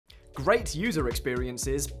Great user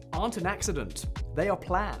experiences aren't an accident, they are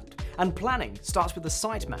planned. And planning starts with a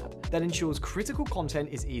sitemap that ensures critical content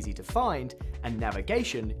is easy to find and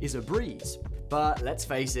navigation is a breeze. But let's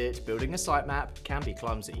face it, building a sitemap can be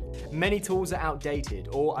clumsy. Many tools are outdated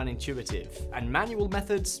or unintuitive, and manual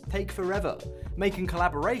methods take forever, making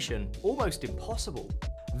collaboration almost impossible.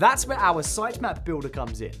 That's where our sitemap builder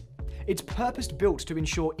comes in. It's purpose-built to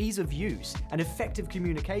ensure ease of use and effective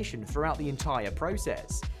communication throughout the entire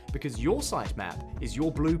process, because your sitemap is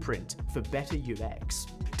your blueprint for better UX.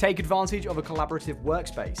 Take advantage of a collaborative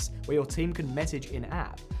workspace where your team can message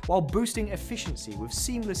in-app, while boosting efficiency with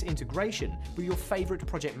seamless integration with your favorite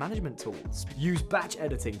project management tools. Use batch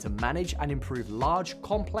editing to manage and improve large,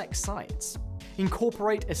 complex sites.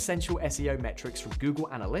 Incorporate essential SEO metrics from Google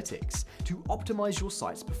Analytics to optimize your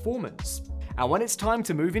site's performance. And when it's time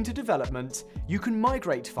to move into development, you can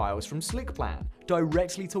migrate files from Slickplan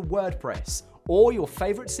directly to WordPress or your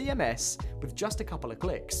favorite CMS with just a couple of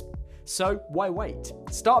clicks. So why wait?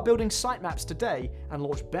 Start building sitemaps today and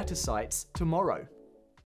launch better sites tomorrow.